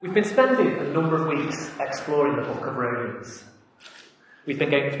We've been spending a number of weeks exploring the book of Romans. We've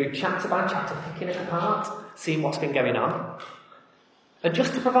been going through chapter by chapter, picking it apart, seeing what's been going on. And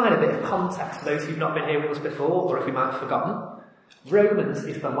just to provide a bit of context for those who've not been here with us before, or if we might have forgotten, Romans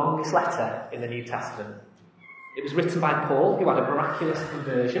is the longest letter in the New Testament. It was written by Paul, who had a miraculous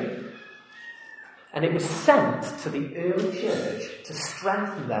conversion, and it was sent to the early church to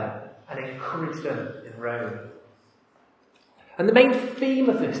strengthen them and encourage them in Rome. And the main theme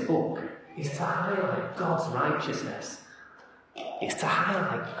of this book is to highlight God's righteousness. It's to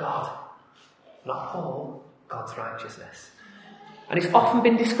highlight God, not Paul, God's righteousness. And it's often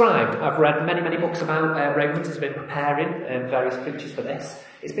been described, I've read many books about Romans as I've been preparing various preachers for this.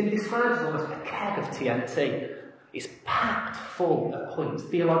 It's been described as almost a keg of TNT. It's packed full of points,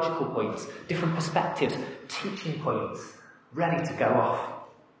 theological points, different perspectives, teaching points, ready to go off.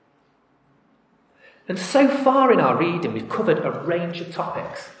 And so far in our reading, we've covered a range of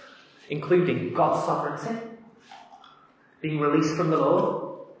topics, including God's sovereignty, being released from the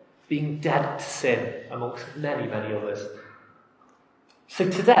law, being dead to sin, amongst many others. So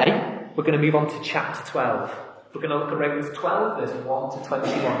today, we're going to move on to chapter 12. We're going to look at Romans 12, verse 1 to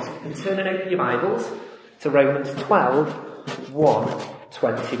 21. So you can turn and open your Bibles to Romans 12, 1,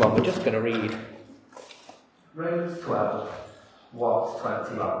 21. We're just going to read Romans 12, 1 to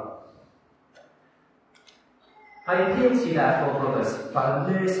 21. I appeal to you, therefore, brothers, by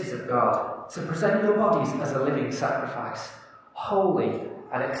the mercies of God, to present your bodies as a living sacrifice, holy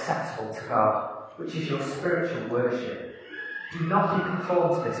and acceptable to God, which is your spiritual worship. Do not be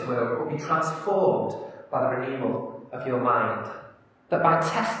conformed to this world, but be transformed by the renewal of your mind, that by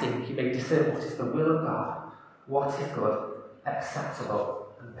testing you may discern what is the will of God, what is good, acceptable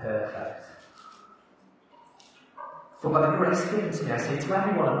and perfect. For by the grace given to me, I say to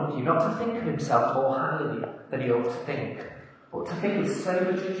everyone among you, not to think of himself more highly than he ought to think, but to think with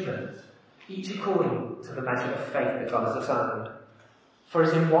sober judgment, each according to the measure of faith that God has assigned. For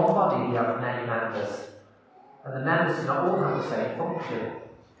as in one body we have many members, and the members do not all have the same function.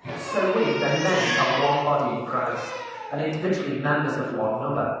 So we, though many, are one body in Christ, and individually members of one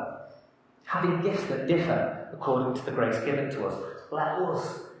another. Having gifts that differ according to the grace given to us, let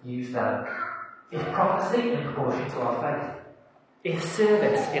us use them. If prophecy, in proportion to our faith. If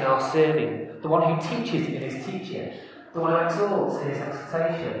service, in our serving. The one who teaches, in his teaching. The one who exhorts, in his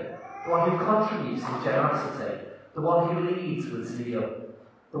exhortation. The one who contributes, in generosity. The one who leads, with zeal.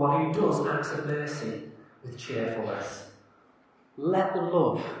 The one who does acts of mercy, with cheerfulness. Let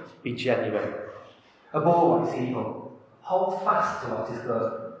love be genuine. Abhor what is evil. Hold fast to what is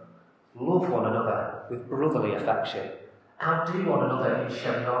good. Love one another with brotherly affection. Outdo one another in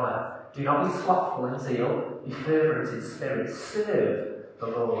showing honour. Do not be slothful in zeal, be fervent in spirit, serve the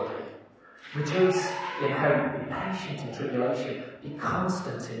Lord. Rejoice in hope, be patient in tribulation, be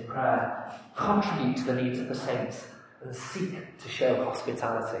constant in prayer, contribute to the needs of the saints, and seek to show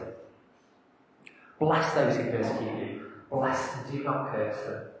hospitality. Bless those who persecute you, bless and do not curse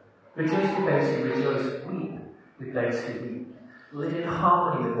them. Rejoice with those who rejoice, weep with those who weep. Live in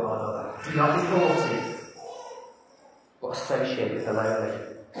harmony with one another. Do not be haughty, but associate with the lowly.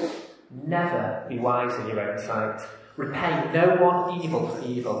 Never be wise in your own sight. Repay no one evil for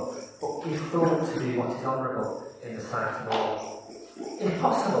evil, but give thought to do what is honourable in the sight of all. If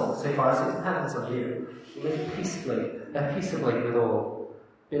possible, so far as it depends on you, live peaceably with all.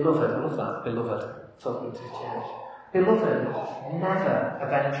 Beloved, love that, beloved, talking to the church. Beloved, never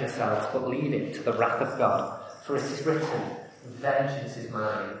avenge yourselves, but leave it to the wrath of God. For it is written, vengeance is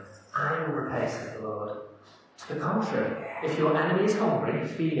mine, I will repay, says the Lord. To the contrary, if your enemy is hungry,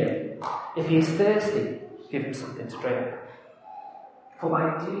 feed him. If he is thirsty, give him something to drink. For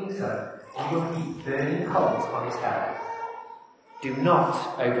by doing so, you will heap burning coals on his head. Do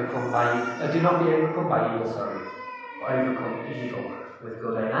not be overcome by evil, but overcome evil with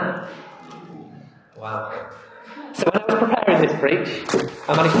good. Amen? Wow. So when I was preparing this preach,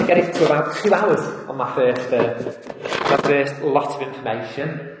 I managed to get it to about 2 hours on my first lot of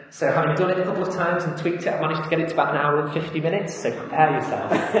information. So having done it a couple of times and tweaked it, I managed to get it to about 1 hour and 50 minutes, so prepare yourself.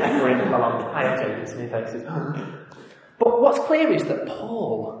 We're in for long. I am joking, some faces. But what's clear is that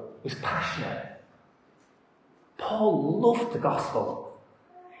Paul was passionate. Paul loved the gospel.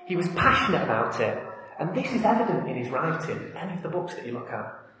 He was passionate about it. And this is evident in his writing, any of the books that you look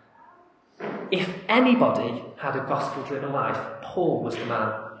at. If anybody had a gospel-driven life, Paul was the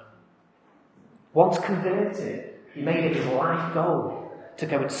man. Once converted, he made it his life goal to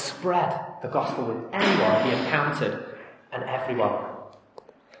go and spread the gospel with anyone he encountered and everyone.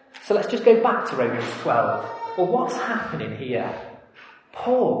 So let's just go back to Romans 12. Well, what's happening here?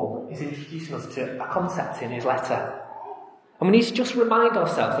 Paul is introducing us to a concept in his letter. And we need to just remind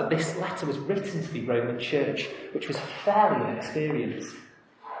ourselves that this letter was written to the Roman church, which was fairly inexperienced.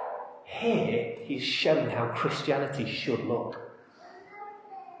 Here, he's showing how Christianity should look.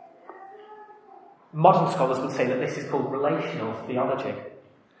 Modern scholars would say that this is called relational theology.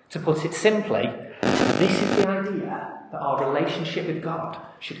 To put it simply, this is the idea that our relationship with God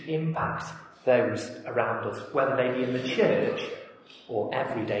should impact those around us, whether they be in the church or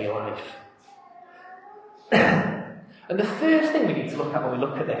everyday life. And the first thing we need to look at when we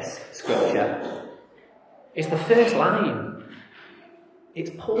look at this scripture is the first line.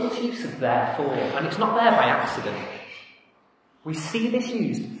 It's Paul's use of therefore, and it's not there by accident. We see this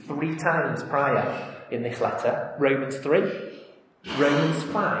used 3 times prior in this letter: Romans 3, Romans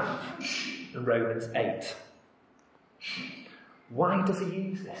 5, and Romans 8. Why does he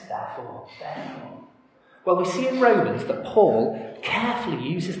use this therefore? Well, we see in Romans that Paul carefully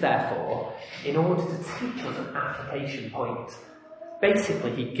uses therefore in order to teach us an application point.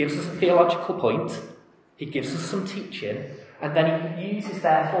 Basically, he gives us a theological point, he gives us some teaching, and then he uses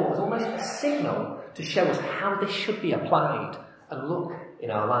therefore as almost a signal to show us how this should be applied and look in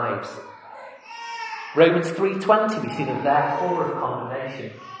our lives. Romans 3:20, we see the therefore of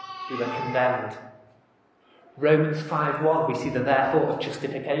condemnation. We were condemned. Romans 5:1, we see the therefore of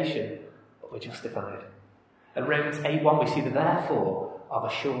justification, but we're justified. And Romans 8:1, we see the therefore of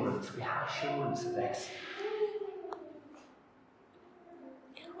assurance. We have assurance of this.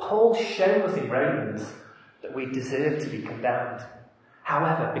 Paul shows us in Romans that we deserve to be condemned.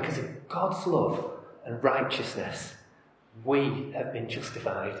 However, because of God's love and righteousness, we have been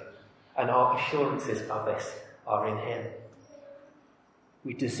justified, and our assurances of this are in him.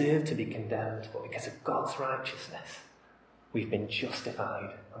 We deserve to be condemned, but because of God's righteousness, we've been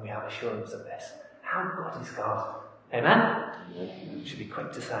justified, and we have assurance of this. How good is God? Amen? We should be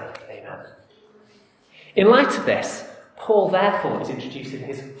quick to say amen. In light of this, Paul therefore is introducing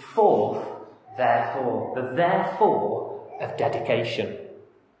his 4th therefore, the therefore of dedication.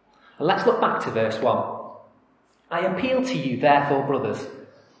 And let's look back to verse 1. I appeal to you, therefore, brothers,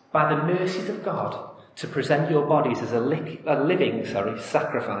 by the mercies of God, to present your bodies as a living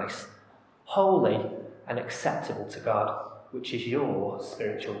sacrifice, holy and acceptable to God, which is your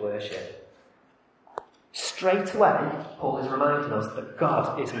spiritual worship. Straight away, Paul is reminding us that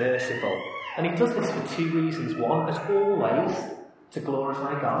God is merciful. And he does this for 2 reasons. One, as always, to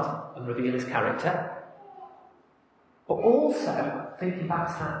glorify God and reveal his character. But also, thinking back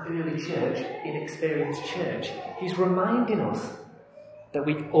to that early church, inexperienced church, he's reminding us that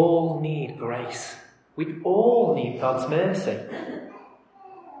we all need grace. We all need God's mercy.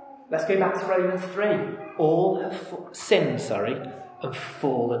 Let's go back to Romans 3. All have sinned, and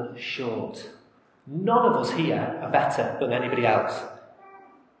fallen short. None of us here are better than anybody else.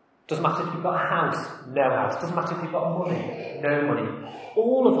 Doesn't matter if you've got a house, no house. Doesn't matter if you've got money, no money.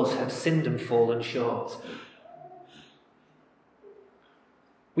 All of us have sinned and fallen short.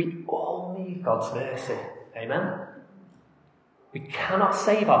 We all need God's mercy. Amen? We cannot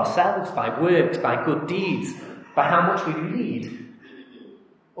save ourselves by works, by good deeds, by how much we read,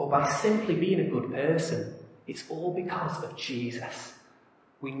 or by simply being a good person. It's all because of Jesus.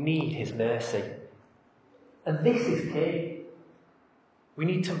 We need his mercy. And this is key. We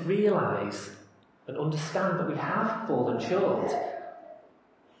need to realise and understand that we have fallen short.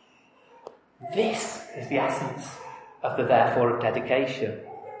 This is the essence of the therefore of dedication.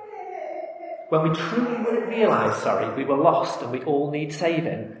 When we truly realise, we were lost and we all need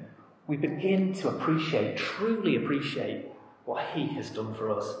saving, we begin to truly appreciate what he has done for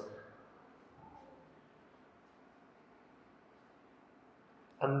us.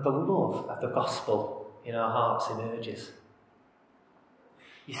 And the love of the gospel in our hearts emerges.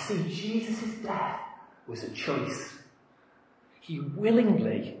 You see, Jesus' death was a choice. He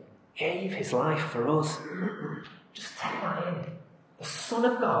willingly gave his life for us. Just take that in. The Son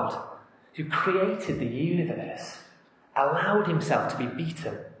of God, who created the universe, allowed himself to be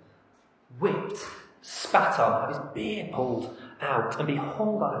beaten, whipped, spat on, have his beard pulled out, and be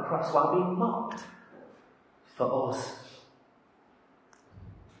hung on a cross while being mocked for us.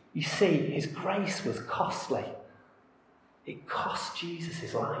 You see, his grace was costly. It cost Jesus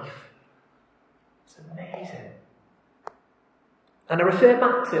his life. It's amazing. And I refer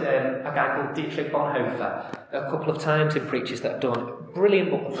back to a guy called Dietrich Bonhoeffer a couple of times in preachers that have done a brilliant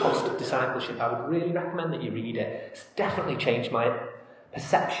book on cost of discipleship. I would really recommend that you read it. It's definitely changed my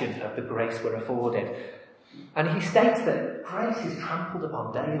perception of the grace we're afforded. And he states that grace is trampled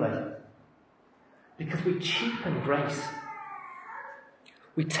upon daily because we cheapen grace.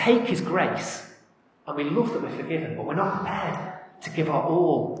 We take his grace and we love that we're forgiven, but we're not prepared to give our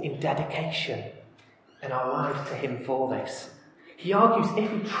all in dedication and our lives to him for this. He argues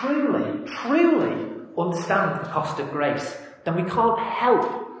if we truly understand the cost of grace, then we can't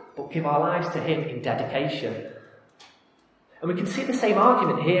help but give our lives to him in dedication. And we can see the same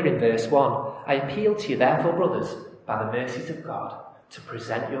argument here in verse 1. I appeal to you, therefore, brothers, by the mercies of God, to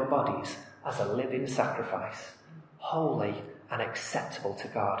present your bodies as a living sacrifice, holy and acceptable to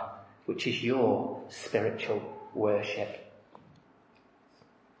God, which is your spiritual worship.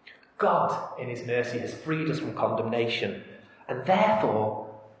 God, in his mercy, has freed us from condemnation, and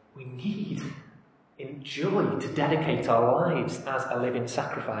therefore we need, in joy, to dedicate our lives as a living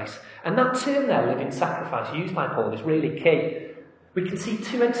sacrifice. And that term there, living sacrifice, used by Paul, is really key. We can see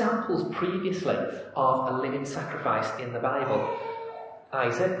two examples previously of a living sacrifice in the Bible.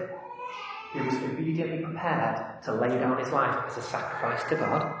 Isaac, who was obediently prepared to lay down his life as a sacrifice to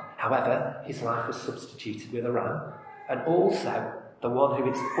God. However, his life was substituted with a ram. And also, the one who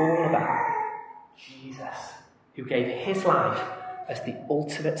it's all about, Jesus, who gave his life as the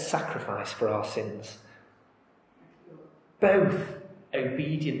ultimate sacrifice for our sins. Both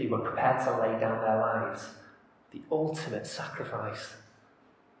obediently were prepared to lay down their lives, the ultimate sacrifice.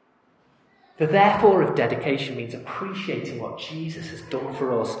 The therefore of dedication means appreciating what Jesus has done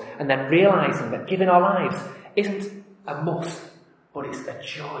for us and then realising that giving our lives isn't a must, but it's a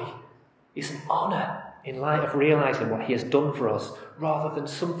joy, it's an honour in light of realising what he has done for us rather than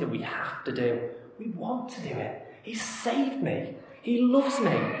something we have to do. We want to do it. He saved me. He loves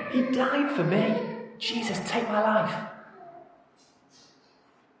me. He died for me. Jesus, take my life.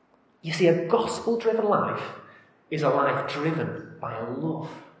 You see, a gospel-driven life is a life driven by a love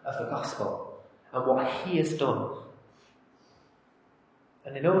of the gospel and what he has done.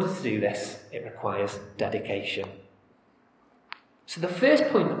 And in order to do this, it requires dedication. So the first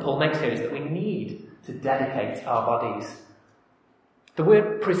point that Paul makes here is that we need to dedicate our bodies. The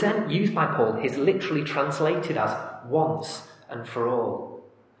word present used by Paul is literally translated as once and for all.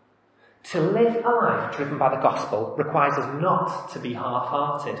 To live a life driven by the gospel requires us not to be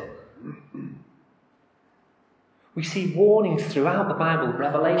half-hearted. We see warnings throughout the Bible,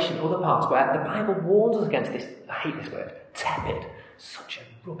 Revelation, other parts, where the Bible warns us against this, I hate this word, tepid. Such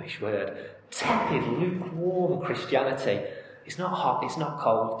a rubbish word. Tepid, lukewarm Christianity. It's not hot, it's not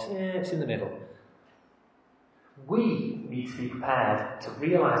cold, it's in the middle. We need to be prepared to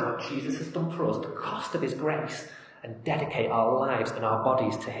realise what Jesus has done for us, the cost of his grace, and dedicate our lives and our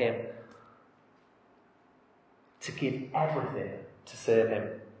bodies to him. To give everything to serve him.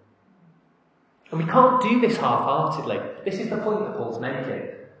 And we can't do this half-heartedly. This is the point that Paul's making.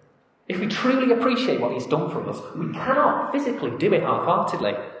 If we truly appreciate what he's done for us, we cannot physically do it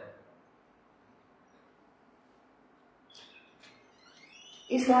half-heartedly.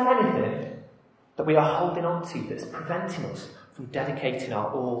 Is there anything that we are holding on to that's preventing us from dedicating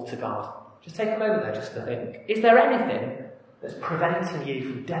our all to God? Just take a moment there just to think. Is there anything that's preventing you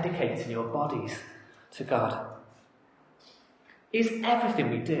from dedicating your bodies to God? Is everything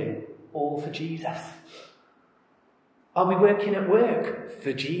we do all for Jesus? Are we working at work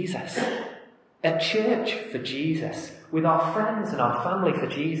for Jesus? At church for Jesus? With our friends and our family for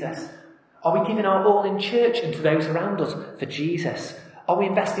Jesus? Are we giving our all in church and to those around us for Jesus? Are we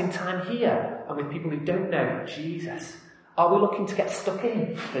investing time here and with people who don't know Jesus? Are we looking to get stuck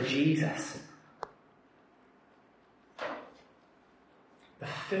in for Jesus? The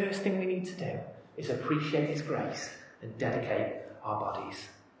first thing we need to do is appreciate his grace and dedicate our bodies.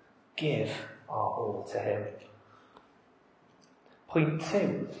 Give our all to him. Point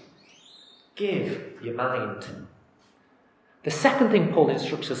 2. Give your mind. The second thing Paul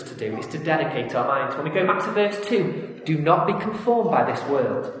instructs us to do is to dedicate our minds. When we go back to verse 2, do not be conformed by this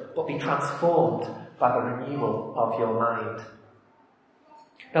world, but be transformed by the renewal of your mind.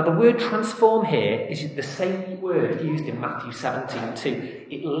 Now the word transform here is the same word used in Matthew 17:2.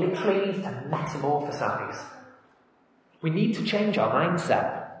 It literally means to metamorphosize. We need to change our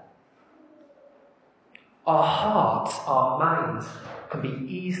mindset. Our hearts, our minds, can be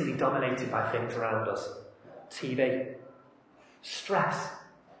easily dominated by things around us. TV, stress,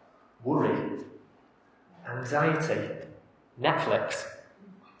 worry, anxiety, Netflix,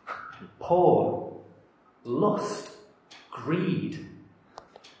 porn, lust, greed,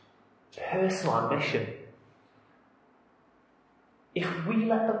 personal ambition. If we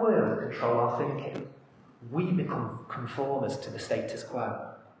let the world control our thinking, we become conformers to the status quo.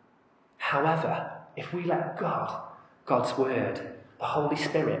 However, if we let God, God's word, the Holy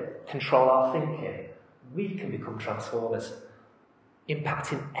Spirit control our thinking, we can become transformers,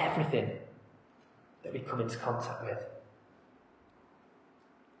 impacting everything that we come into contact with.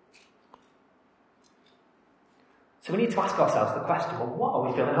 So we need to ask ourselves the question, well, what are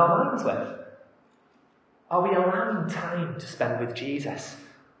we filling our minds with? Are we allowing time to spend with Jesus?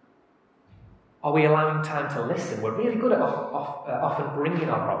 Are we allowing time to listen? We're really good at often bringing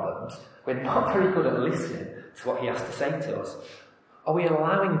our problems. We're not very good at listening to what he has to say to us. Are we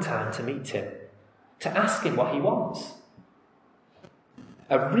allowing time to meet him? To ask him what he wants?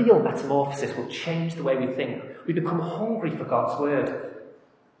 A real metamorphosis will change the way we think. We become hungry for God's word.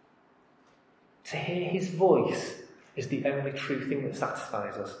 To hear his voice is the only true thing that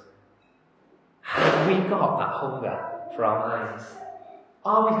satisfies us. Have we got that hunger for our minds?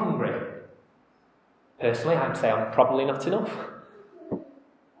 Are we hungry? Personally, I'd say I'm probably not enough.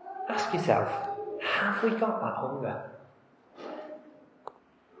 Ask yourself, have we got that hunger?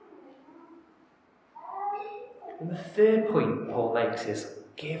 And the third point Paul makes is,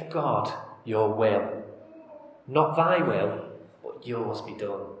 give God your will. Not thy will, but yours be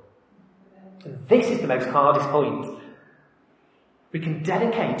done. And this is the most hardest point. We can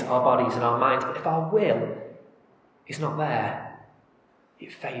dedicate our bodies and our minds, but if our will is not there,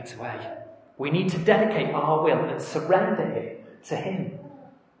 it fades away. We need to dedicate our will and surrender it to him.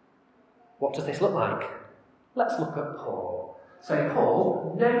 What does this look like? Let's look at Paul. So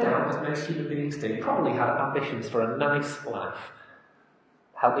Paul, no doubt, as most human beings do, probably had ambitions for a nice life.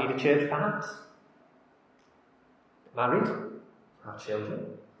 Help lead a church, perhaps. Married, have children.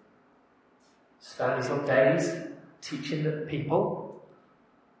 Spend his little days teaching the people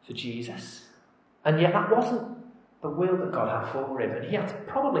for Jesus. And yet that wasn't the will that God had for him, and he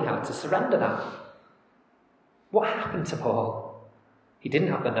probably had to surrender that. What happened to Paul? He didn't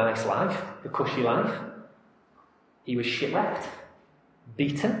have the nice life, the cushy life. He was shipwrecked,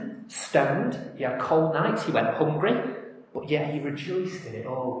 beaten, stoned. He had cold nights, he went hungry, but yet he rejoiced in it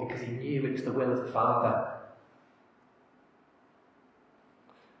all because he knew it was the will of the Father.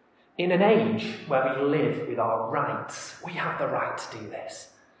 In an age where we live with our rights, we have the right to do this.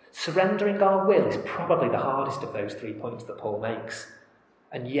 Surrendering our will is probably the hardest of those 3 points that Paul makes,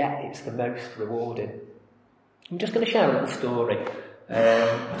 and yet it's the most rewarding. I'm just going to share a little story.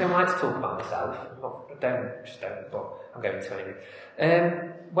 I don't like to talk about myself. I don't, but I'm going to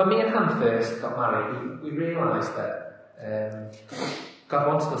anyway. When me and Han first got married, we realised that God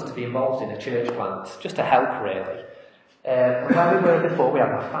wanted us to be involved in a church plant, just to help really. Where we were before, we had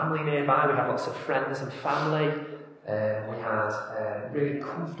our family nearby, we had lots of friends and family, we had really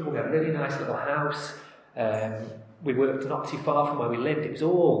comfortable, we had a really nice little house, we worked not too far from where we lived. It was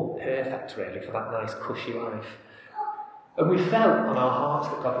all perfect really for that nice cushy life. And we felt on our hearts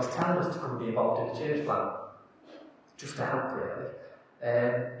that God was telling us to come and be involved in a church plant, just to help really.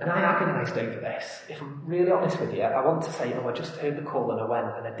 And I agonised over this. If I'm really honest with you, I want to say, I just heard the call and I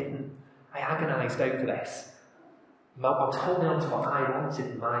went, and I didn't. I agonised over this. I was holding on to what I wanted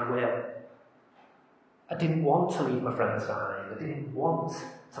in my will. I didn't want to leave my friends behind. I didn't want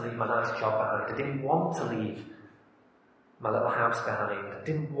to leave my nice job behind. I didn't want to leave my little house behind. I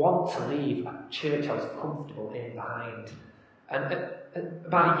didn't want to leave a church I was comfortable in behind. And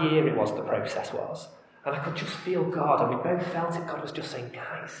about a year it was, the process was. And I could just feel God, and we both felt it. God was just saying,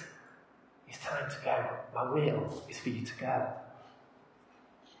 guys, it's time to go. My will is for you to go.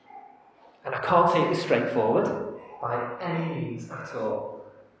 And I can't say it was straightforward by any means at all,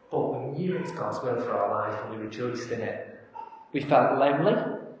 but we knew it's God's will for our life and we rejoiced in it. We felt lonely,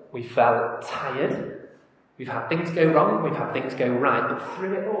 we felt tired, we've had things go wrong, we've had things go right, but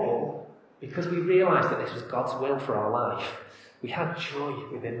through it all, because we realised that this was God's will for our life, we had joy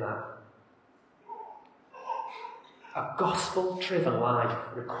within that. A gospel-driven life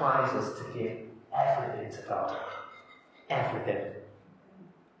requires us to give everything to God. Everything.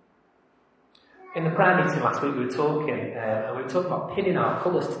 In the prayer meeting last week we were talking, and we were talking about pinning our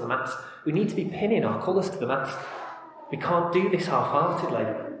colours to the mast. We need to be pinning our colours to the mast. We can't do this half-heartedly.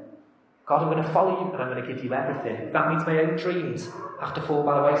 God, I'm going to follow you and I'm going to give you everything. If that means my own dreams have to fall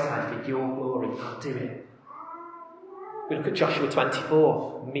by the wayside for your glory, I'll do it. We look at Joshua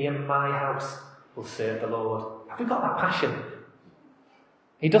 24. Me and my house will serve the Lord. Have we got that passion?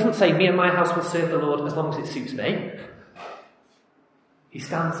 He doesn't say, me and my house will serve the Lord as long as it suits me. He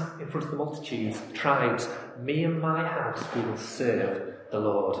stands in front of the multitudes, the tribes. Me and my house, we will serve the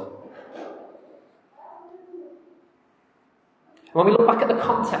Lord. When we look back at the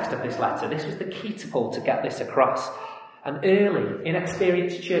context of this letter, this was the key to Paul to get this across. An early,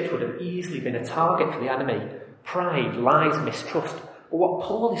 inexperienced church would have easily been a target for the enemy. Pride, lies, mistrust. But what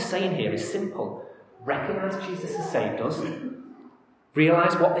Paul is saying here is simple. Recognise Jesus has saved us.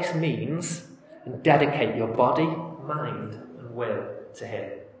 Realise what this means. And dedicate your body, mind and will to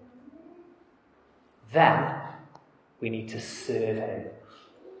him. Then we need to serve him.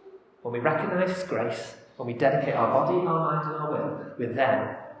 When we recognise his grace, when we dedicate our body, our mind and our will, we're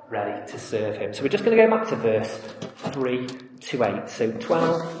then ready to serve him. So we're just going to go back to verse 3 to 8. So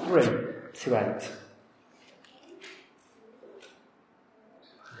 12, 3 to 8.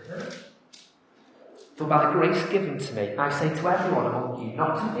 For by the grace given to me, I say to everyone among you,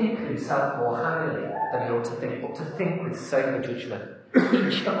 not to think of himself more highly than he ought to think, but to think with sober judgment,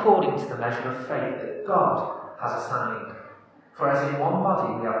 each according to the measure of faith that God has assigned. For as in one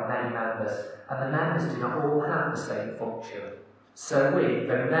body we have many members, and the members do not all have the same function. So we,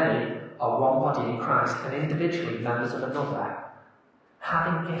 though many, are one body in Christ, and individually members of another.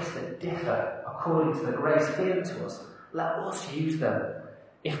 Having gifts that differ according to the grace given to us, let us use them.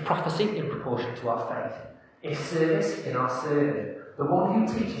 If prophecy, in proportion to our faith. If service, in our serving. The one who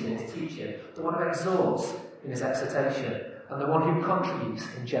teaches in his teaching. The one who exhorts in his exhortation. And the one who contributes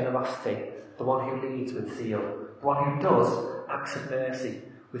in generosity. The one who leads with zeal. The one who does acts of mercy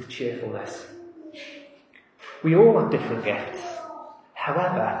with cheerfulness. We all have different gifts.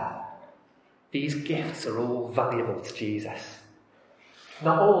 However, these gifts are all valuable to Jesus.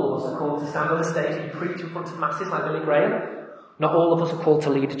 Not all of us are called to stand on a stage and preach in front of masses like Billy Graham. Not all of us are called to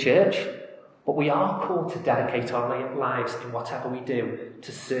lead a church, but we are called to dedicate our lives in whatever we do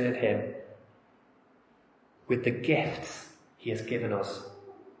to serve him with the gifts he has given us.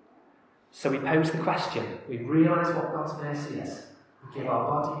 So we pose the question, we realise what God's mercy is, we give our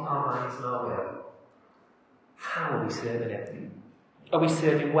body, our minds and our will. How are we serving him? Are we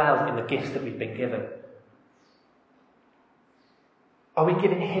serving well in the gifts that we've been given? Are we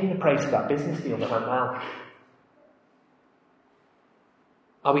giving him the praise for that business deal that went well?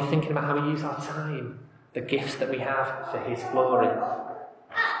 Are we thinking about how we use our time, the gifts that we have for his glory?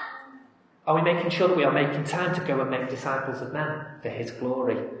 Are we making sure that we are making time to go and make disciples of men for his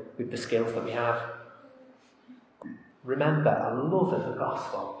glory with the skills that we have? Remember, a love of the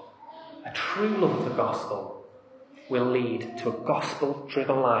gospel, a true love of the gospel, will lead to a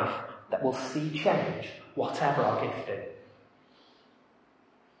gospel-driven life that will see change whatever our gifting.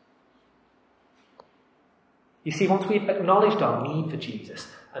 You see, once we've acknowledged our need for Jesus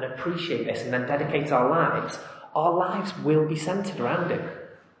and appreciate this and then dedicate our lives will be centred around him.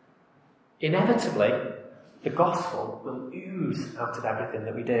 Inevitably, the gospel will ooze out of everything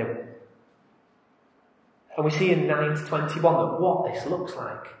that we do. And we see in 9 to 21 that what this looks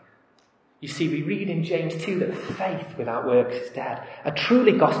like. You see, we read in James 2 that faith without works is dead. A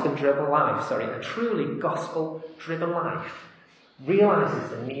truly gospel-driven life realises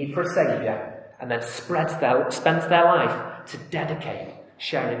the need for a saviour and then spends their life to dedicate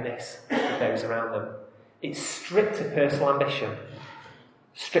sharing this with those around them. It's stripped of personal ambition,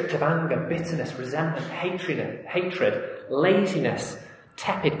 stripped of anger, bitterness, resentment, hatred, laziness,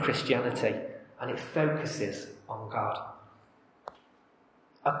 tepid Christianity, and it focuses on God.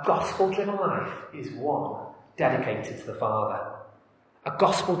 A gospel-driven life is one dedicated to the Father. A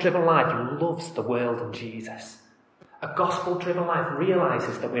gospel-driven life loves the world and Jesus. A gospel-driven life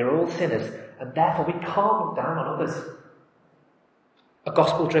realises that we're all sinners and therefore we can't look down on others. A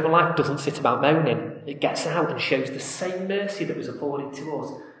gospel-driven life doesn't sit about moaning. It gets out and shows the same mercy that was afforded to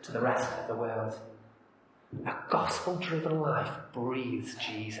us to the rest of the world. A gospel-driven life breathes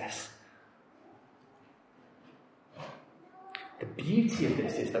Jesus. The beauty of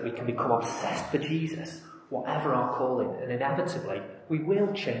this is that we can become obsessed for Jesus, whatever our calling, and inevitably we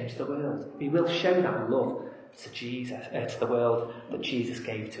will change the world. We will show that love to Jesus, to the world that Jesus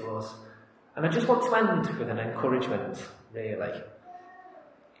gave to us. And I just want to end with an encouragement, really.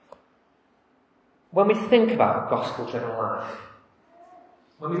 When we think about a gospel-driven life,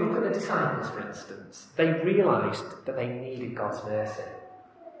 when we look at the disciples, for instance, they realised that they needed God's mercy.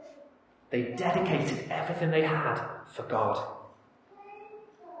 They dedicated everything they had for God.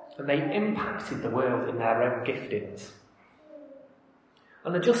 And they impacted the world in their own giftings.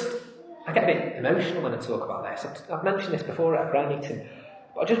 And I get a bit emotional when I talk about this. I've mentioned this before at a prayer meeting,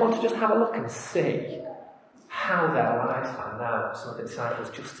 but I just want to have a look and see how their lives pan out, some of the disciples,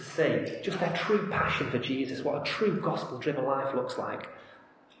 just to see just their true passion for Jesus, what a true gospel-driven life looks like.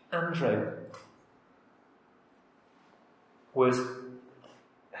 Andrew was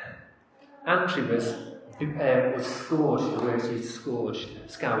scourged, the word used scourged,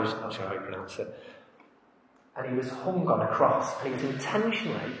 not sure how you pronounce it. And he was hung on a cross, and he was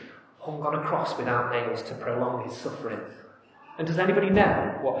intentionally hung on a cross without nails to prolong his suffering. And does anybody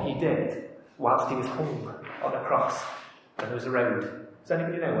know what he did whilst he was hung on a cross and there was a road? Does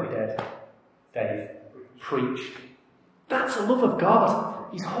anybody know what he did? Dave? Preached. That's a love of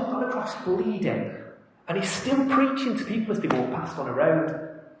God. He's hung on a cross bleeding, and he's still preaching to people as they walk past on a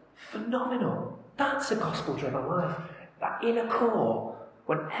road. Phenomenal. That's a gospel-driven life. That inner core,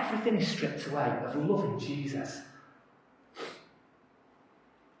 when everything is stripped away, of loving Jesus.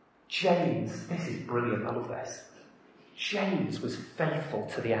 James, this is brilliant, I love this. James was faithful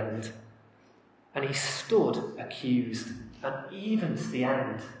to the end. And he stood accused. And even to the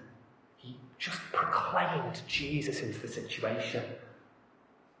end, he just proclaimed Jesus into the situation.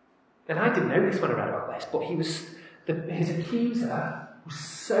 And I didn't know this when I read about this, but his accuser was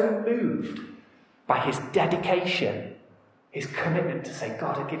so moved by his dedication, his commitment to say,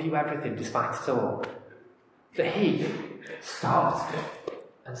 God, I give you everything despite it all, that he stopped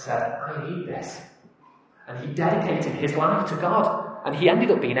and said, I need this. And he dedicated his life to God. And he ended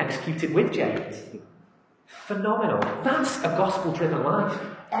up being executed with James. Phenomenal. That's a gospel-driven life.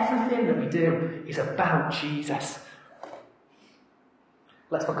 Everything that we do is about Jesus.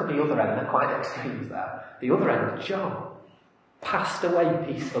 Let's look at the other end. They're quite extremes there. The other end, John, passed away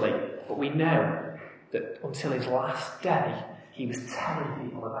peacefully. But we know that until his last day, he was telling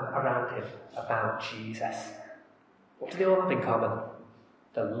people around him about Jesus. What do they all have in common?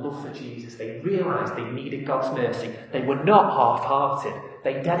 Their love for Jesus. They realised they needed God's mercy. They were not half-hearted.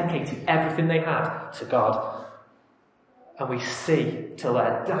 They dedicated everything they had to God. And we see, till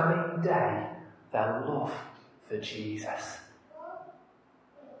their dying day, their love for Jesus.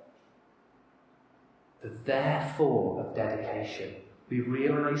 The therefore of dedication. We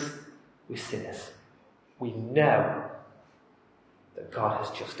realise we're sinners. We know that God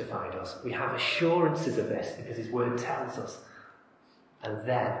has justified us. We have assurances of this because his word tells us. And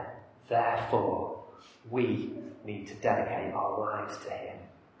then, therefore, we need to dedicate our lives to him.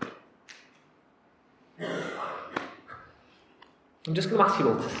 I'm just going to ask you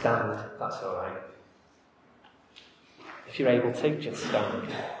all to stand, if that's all right. If you're able to, just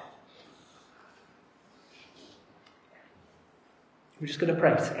stand. We're just going to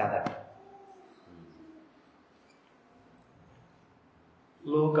pray together.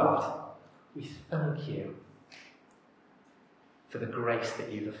 Lord God, we thank you for the grace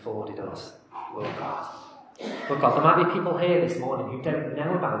that you've afforded us, Lord God. Lord God, there might be people here this morning who don't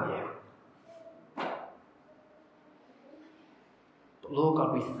know about you. But Lord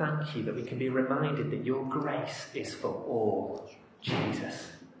God, we thank you that we can be reminded that your grace is for all,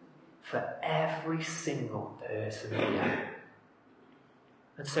 Jesus. For every single person here.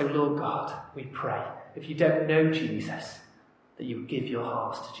 And so, Lord God, we pray, if you don't know Jesus, that you would give your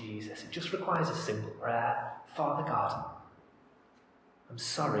hearts to Jesus. It just requires a simple prayer. Father God, I'm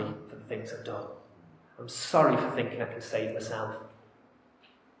sorry for the things I've done. I'm sorry for thinking I can save myself.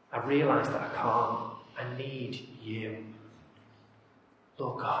 I realise that I can't. I need you.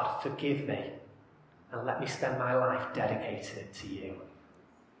 Lord God, forgive me and let me spend my life dedicating it to you.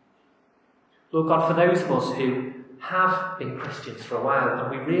 Lord God, for those of us who have been Christians for a while and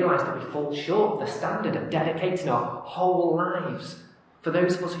we realise that we fall short of the standard of dedicating our whole lives, for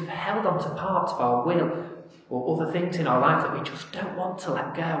those of us who've held on to parts of our will or other things in our life that we just don't want to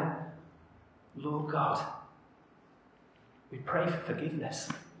let go, Lord God, we pray for forgiveness.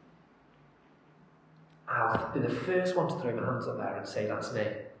 I'll be the first one to throw my hands up there and say, that's me.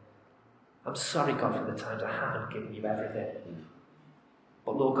 I'm sorry, God, for the times I haven't given you everything.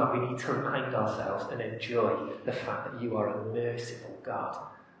 But Lord God, we need to remind ourselves and enjoy the fact that you are a merciful God.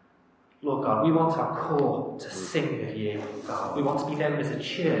 Lord God, we want our core to sing of you, God. We want to be known as a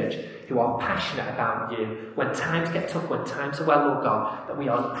church who are passionate about you. When times get tough, when times are well, Lord God, that we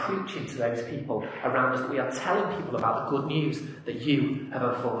are preaching to those people around us, that we are telling people about the good news that you have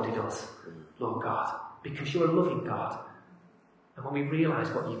afforded us, Lord God, because you're a loving God. And when we realise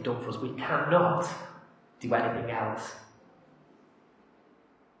what you've done for us, we cannot do anything else.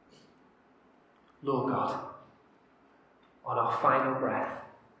 Lord God, on our final breath,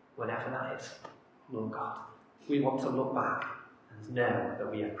 whenever that is, Lord God, we want to look back and know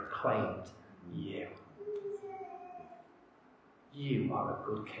that we have proclaimed you. You are a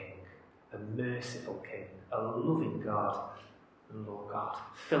good King, a merciful King, a loving God. And Lord God,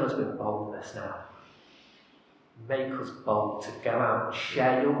 fill us with boldness now. Make us bold to go out and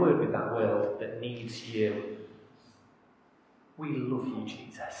share your word with that world that needs you. We love you,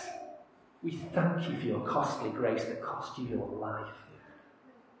 Jesus. We thank you for your costly grace that cost you your life.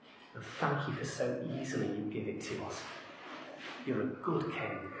 And thank you for so easily you give it to us. You're a good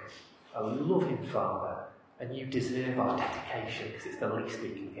King, a loving Father, and you deserve our dedication because it's the least we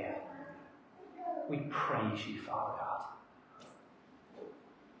can give. We praise you, Father God.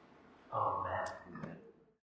 Amen.